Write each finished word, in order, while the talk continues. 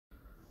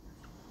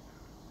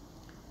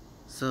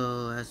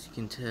So as you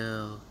can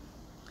tell,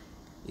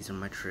 these are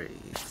my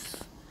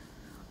trades.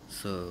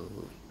 So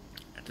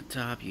at the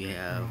top you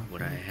have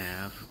what I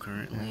have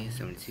currently,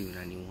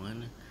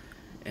 72.91,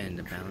 and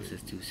the balance is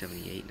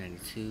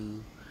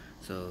 278.92.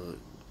 So,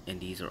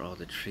 and these are all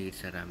the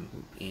trades that I'm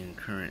in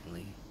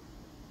currently.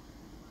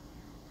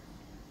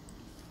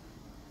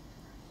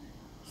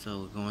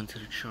 So we're going to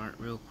the chart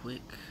real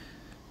quick,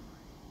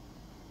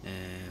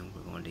 and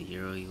we're going to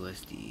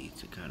EURUSD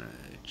to kind of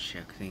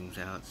check things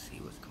out, see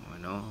what's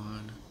going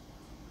on.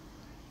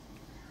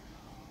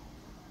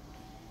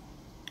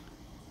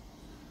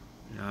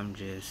 Now I'm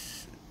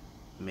just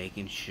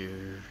making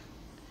sure,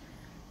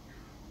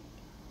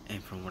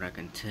 and from what I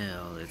can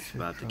tell, it's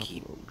about to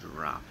keep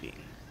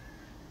dropping.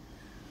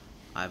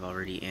 I've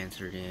already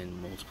entered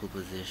in multiple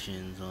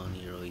positions on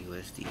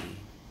EURUSD.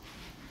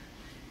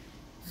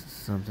 This is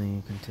something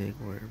you can take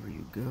wherever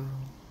you go.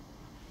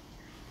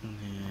 And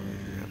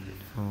you have your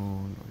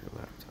phone or your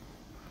laptop.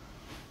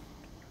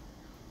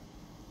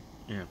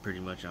 Yeah, pretty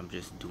much I'm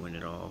just doing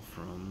it all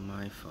from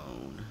my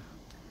phone.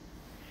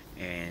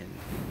 And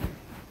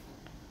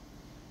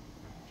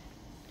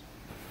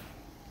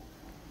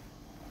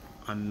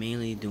I'm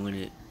mainly doing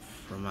it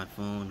from my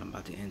phone. I'm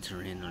about to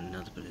enter in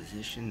another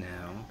position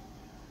now.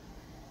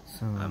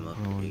 So I'm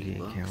up to 80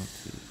 the account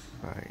bucks. to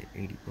buy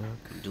 80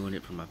 bucks. I'm doing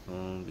it from my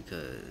phone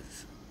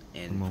because,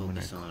 and the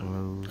moment focus I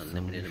on close, a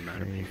limited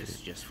amount of trade, payments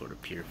just for the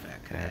pure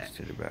fact adds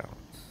that, to the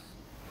balance.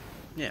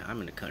 yeah, I'm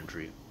in the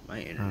country.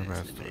 My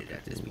internet is limited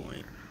at this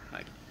point.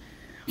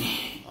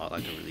 All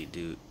I can really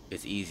do,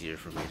 it's easier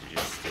for me to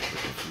just stick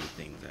with a few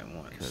things at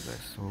once. Because I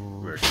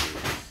sold, versus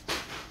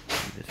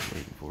I'm just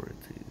waiting for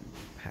it to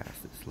pass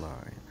this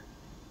line.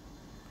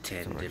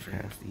 10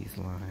 different past these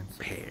lines,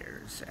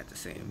 pairs at the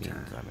same means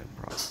time. I'm in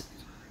profit.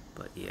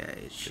 But yeah,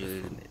 it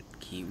should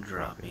keep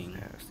dropping.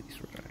 Past these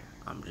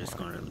I'm just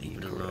gonna leave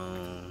it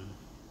alone.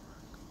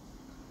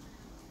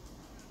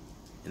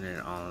 And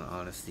then, all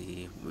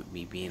honesty, with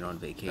me being on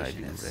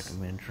vacation,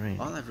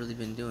 all I've really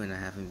been doing. I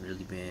haven't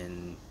really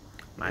been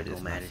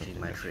micromanaging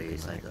my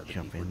trades like other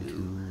people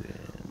do.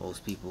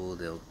 Most people,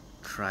 they'll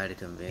try to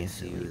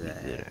convince you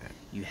that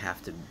you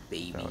have to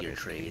baby your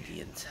trade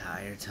the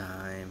entire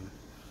time.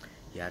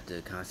 You have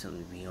to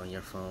constantly be on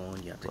your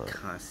phone. You have to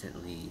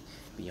constantly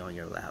be on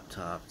your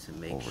laptop to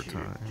make sure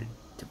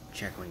to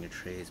check on your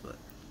trades. But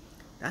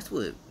that's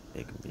what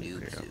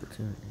noobs do.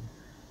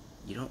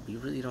 You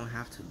really don't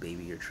have to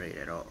baby your trade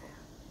at all.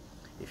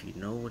 If you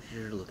know what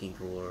you're looking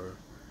for,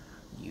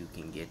 you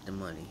can get the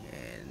money.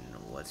 And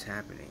what's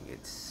happening?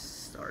 It's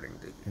starting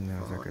to. And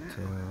as I could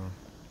tell,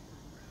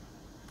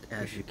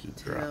 as you can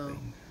tell,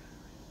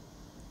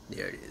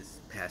 there it is,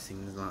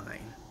 passing the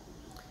line.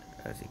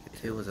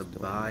 If it was a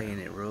buy and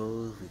it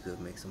rose, we could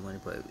make some money.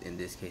 But in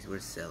this case, we're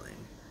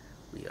selling.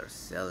 We are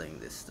selling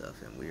this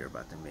stuff, and we are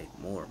about to make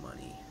more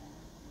money.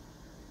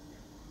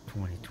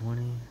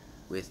 2020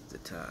 with the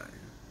time.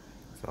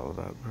 It's all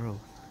about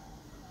growth.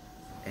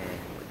 And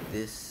with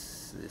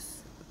this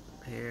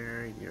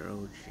pair,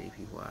 Euro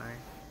JPY,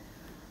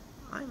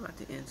 I'm about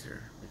to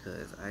enter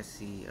because I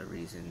see a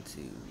reason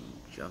to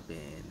jump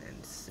in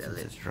and sell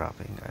it. It's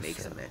dropping. Make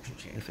some extra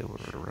change. If it were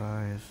to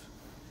rise,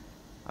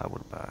 I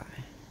would buy.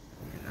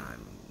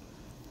 And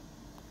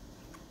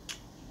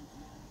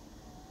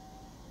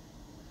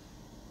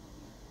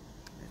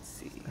let's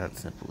see. That's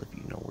simple if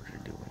you know what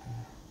you're doing.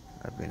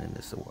 I've been in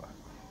this a while,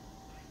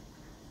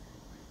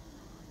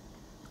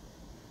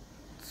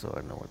 so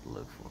I know what to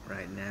look for.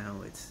 Right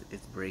now, it's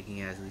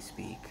breaking as we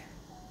speak.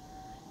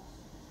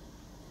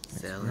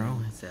 It's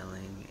growing.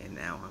 Selling, and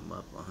now I'm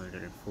up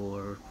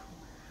 104,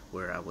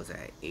 where I was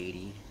at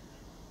 80.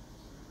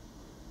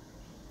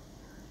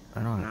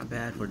 Not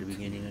bad for the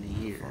beginning of the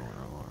year. Phone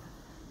or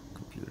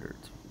computer.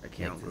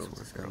 Account growth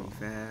is coming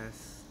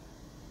fast.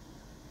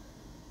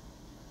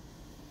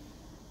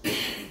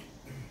 If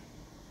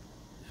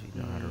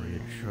you know how to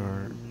read a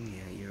chart.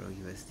 Yeah,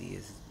 EURUSD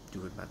is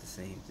doing about the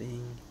same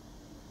thing.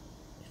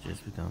 It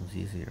just becomes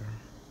easier.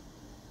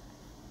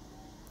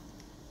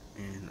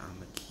 And I'm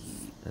gonna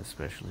keep,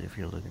 especially if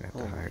you're looking at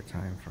the higher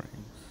time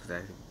frames,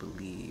 because I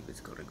believe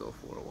it's gonna go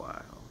for a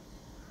while.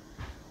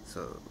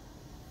 So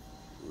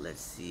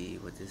let's see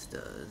what this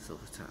does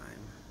over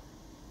time.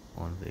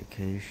 On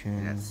vacation.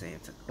 And at the same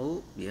time,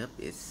 oh yep,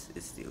 it's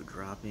still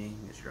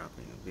dropping. It's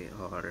dropping a bit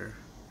harder.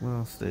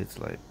 Well, states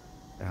like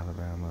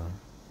Alabama.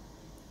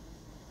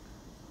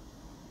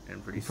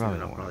 And pretty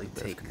soon I'll probably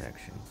take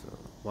connection. So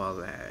while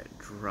that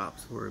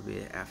drops for a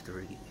bit,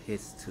 after it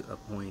hits to a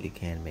point it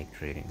can make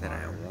trading that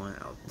I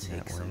want, I'll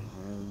take some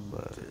home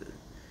to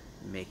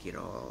make it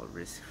all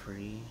risk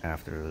free.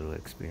 After a little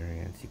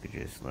experience, you could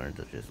just learn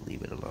to just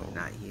leave it alone.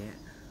 Not yet.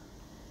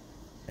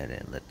 And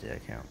then let the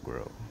account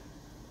grow.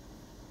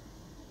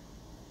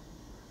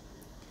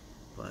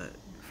 But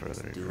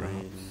further it's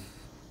doing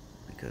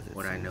because it's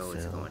what I know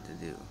it's going to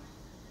do.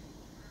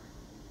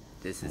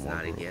 This is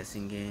not a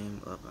guessing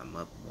game. I'm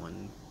up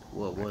one.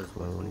 Well, it was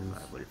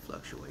 125, but it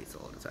fluctuates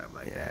all the time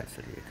like that.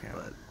 To the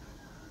account.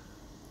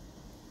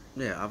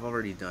 But yeah, I've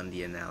already done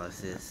the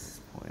analysis.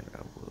 At this point,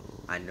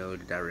 I know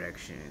the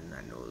direction.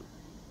 I know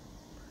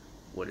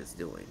what it's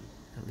doing.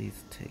 At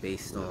least take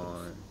based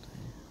on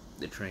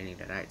the training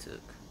that I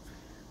took.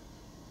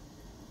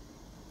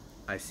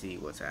 I see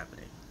what's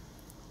happening.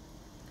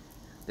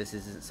 This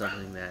isn't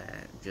something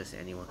that just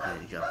anyone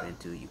can jump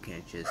into. You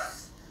can't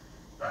just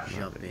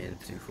jump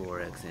into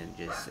Forex and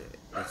just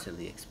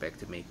instantly expect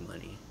to make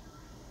money.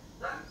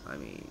 I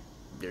mean,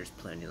 there's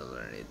plenty to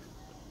learn.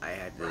 I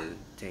had to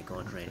take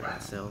on training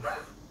myself.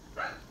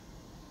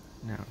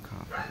 Now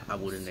I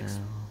wouldn't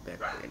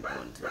expect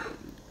anyone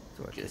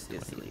to just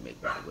instantly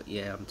make money. But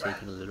yeah, I'm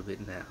taking a little bit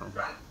now.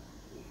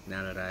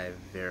 Now that I've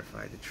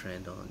verified the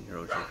trend on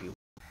EURUSD.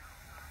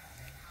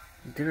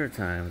 There are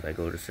times I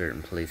go to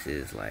certain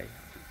places, like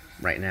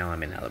right now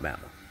I'm in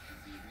Alabama.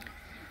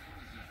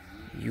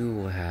 You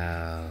will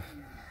have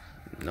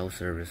no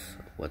service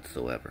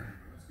whatsoever,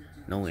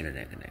 no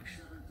internet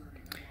connection,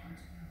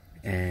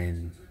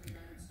 and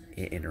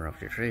it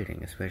interrupts your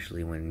trading,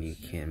 especially when you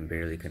can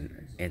barely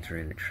enter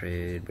in the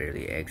trade,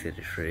 barely exit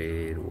the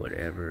trade,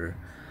 whatever.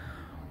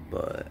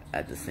 But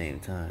at the same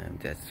time,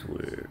 that's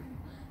where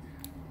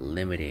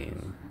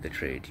limiting the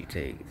trades you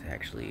take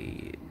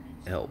actually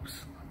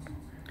helps.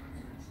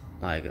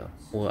 Like,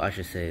 well, I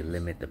should say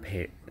limit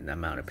the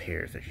amount of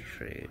pairs that you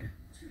trade.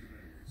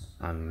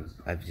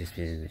 I've just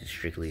been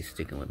strictly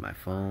sticking with my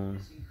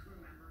phone.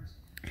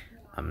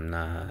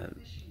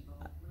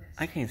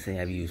 I can't say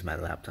I've used my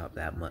laptop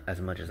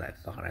as much as I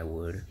thought I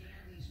would,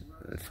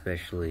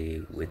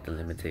 especially with the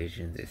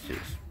limitations. It's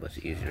just much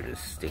easier to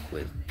stick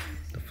with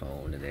the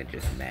phone and then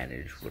just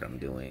manage what I'm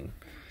doing,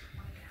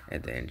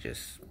 and then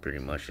just pretty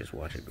much just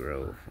watch it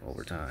grow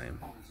over time.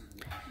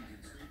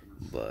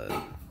 But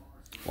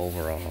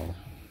overall,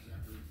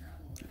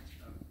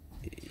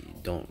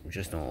 don't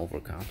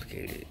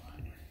overcomplicate it.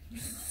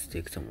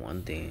 Stick to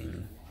one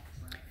thing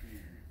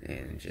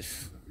and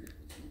just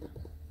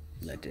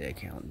let the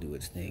account do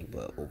its thing.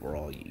 But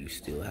overall, you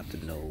still have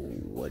to know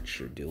what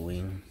you're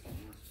doing.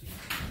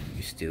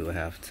 You still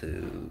have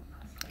to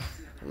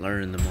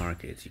learn the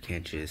markets. You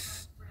can't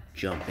just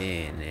jump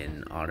in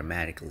and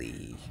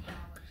automatically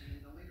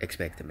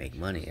expect to make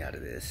money out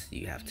of this.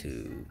 You have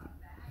to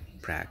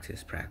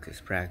practice.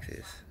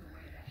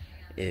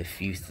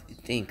 If you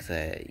think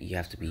that you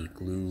have to be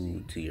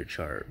glued to your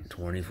chart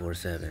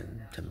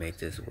 24/7 to make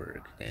this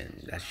work,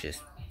 then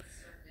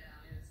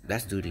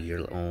that's due to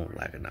your own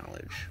lack of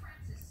knowledge.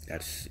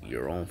 That's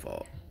your own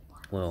fault.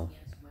 Well,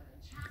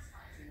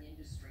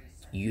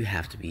 you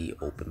have to be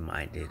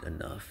open-minded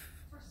enough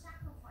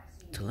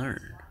to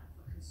learn.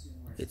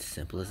 It's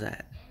simple as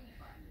that.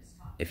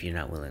 If you're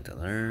not willing to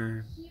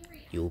learn,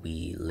 you'll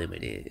be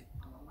limited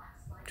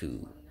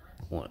to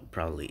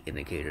probably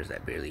indicators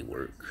that barely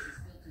work.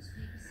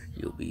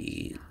 You'll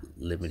be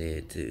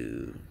limited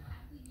to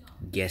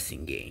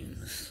guessing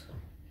games,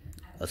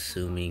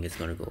 assuming it's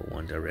going to go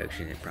one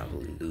direction and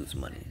probably lose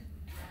money.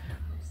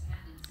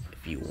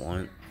 If you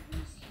want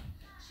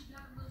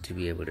to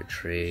be able to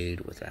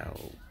trade without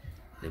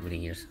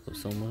limiting yourself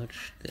so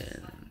much,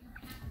 then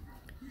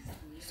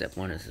step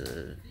one is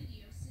to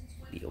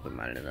be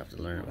open-minded enough to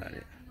learn about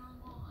it.